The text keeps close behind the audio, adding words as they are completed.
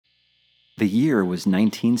The year was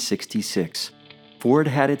 1966. Ford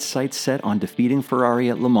had its sights set on defeating Ferrari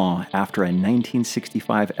at Le Mans after a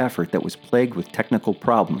 1965 effort that was plagued with technical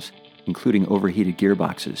problems, including overheated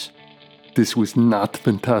gearboxes. This was not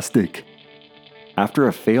fantastic. After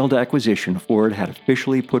a failed acquisition, Ford had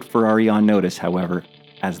officially put Ferrari on notice, however,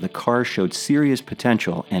 as the car showed serious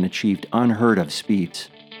potential and achieved unheard-of speeds.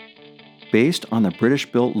 Based on the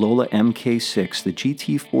British-built Lola MK6, the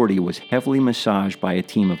GT40 was heavily massaged by a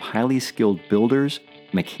team of highly skilled builders,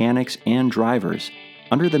 mechanics, and drivers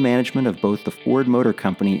under the management of both the Ford Motor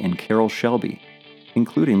Company and Carroll Shelby,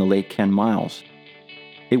 including the late Ken Miles.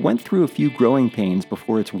 It went through a few growing pains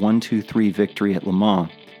before its 1-2-3 victory at Le Mans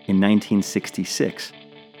in 1966,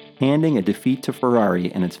 handing a defeat to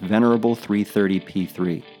Ferrari and its venerable 330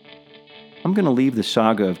 P3. I'm going to leave the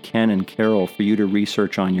saga of Ken and Carroll for you to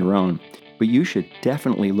research on your own, but you should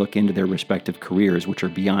definitely look into their respective careers, which are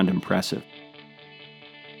beyond impressive.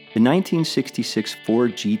 The 1966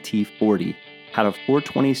 Ford GT40 had a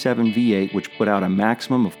 427 V8 which put out a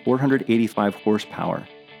maximum of 485 horsepower,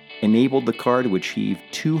 enabled the car to achieve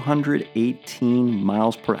 218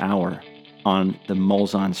 miles per hour on the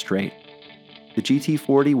Mulsanne Straight. The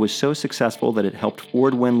GT40 was so successful that it helped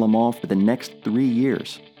Ford win Le Mans for the next 3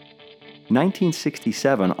 years.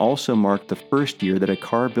 1967 also marked the first year that a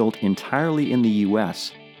car built entirely in the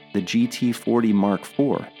US, the GT40 Mark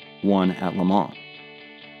IV, won at Le Mans.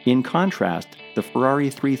 In contrast, the Ferrari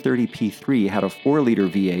 330 P3 had a 4-liter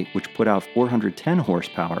V8 which put out 410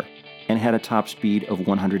 horsepower and had a top speed of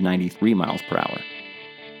 193 miles per hour.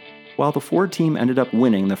 While the Ford team ended up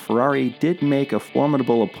winning, the Ferrari did make a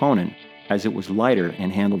formidable opponent as it was lighter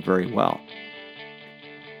and handled very well.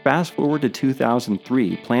 Fast forward to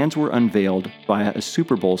 2003, plans were unveiled via a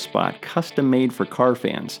Super Bowl spot custom-made for car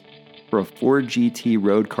fans for a Ford GT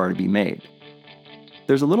road car to be made.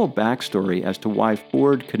 There's a little backstory as to why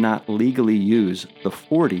Ford could not legally use the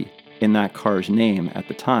 40 in that car's name at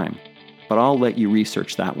the time, but I'll let you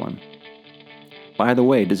research that one. By the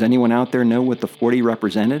way, does anyone out there know what the 40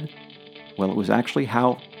 represented? Well, it was actually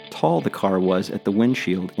how tall the car was at the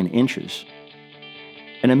windshield in inches.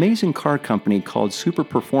 An amazing car company called Super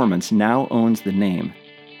Performance now owns the name,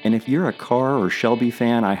 and if you're a car or Shelby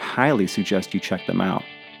fan, I highly suggest you check them out.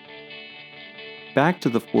 Back to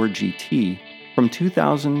the Ford GT, from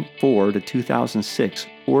 2004 to 2006,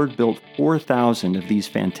 Ford built 4,000 of these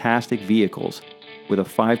fantastic vehicles with a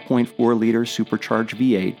 5.4-liter supercharged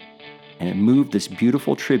V8, and it moved this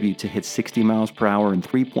beautiful tribute to hit 60 miles per hour in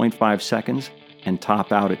 3.5 seconds and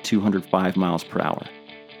top out at 205 miles per hour.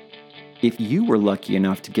 If you were lucky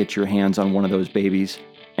enough to get your hands on one of those babies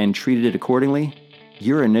and treated it accordingly,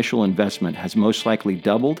 your initial investment has most likely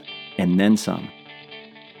doubled and then some.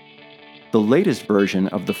 The latest version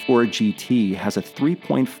of the Ford GT has a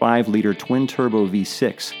 3.5-liter twin-turbo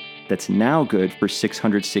V6 that's now good for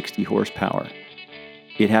 660 horsepower.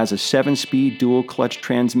 It has a 7-speed dual-clutch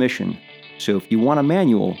transmission, so if you want a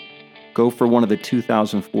manual, go for one of the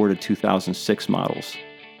 2004 to 2006 models.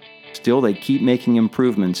 Still, they keep making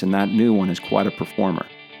improvements, and that new one is quite a performer.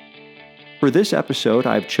 For this episode,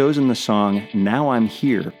 I've chosen the song Now I'm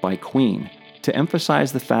Here by Queen to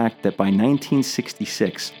emphasize the fact that by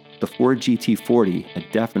 1966, the Ford GT40 had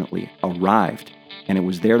definitely arrived, and it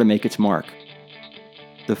was there to make its mark.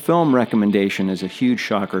 The film recommendation is a huge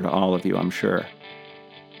shocker to all of you, I'm sure.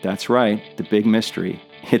 That's right, the big mystery.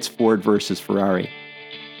 It's Ford versus Ferrari.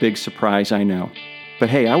 Big surprise, I know. But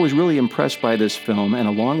hey, I was really impressed by this film, and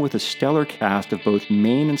along with a stellar cast of both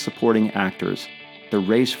main and supporting actors, the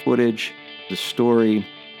race footage, the story,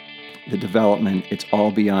 the development, it's all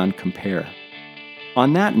beyond compare.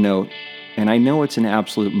 On that note, and I know it's an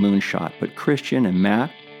absolute moonshot, but Christian and Matt,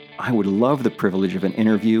 I would love the privilege of an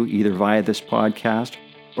interview either via this podcast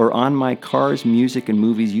or on my Cars, Music, and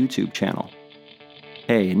Movies YouTube channel.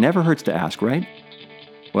 Hey, it never hurts to ask, right?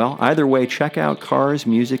 Well, either way, check out Cars,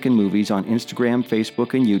 Music, and Movies on Instagram,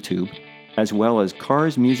 Facebook, and YouTube, as well as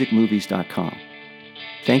carsmusicmovies.com.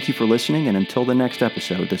 Thank you for listening, and until the next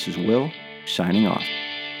episode, this is Will, signing off.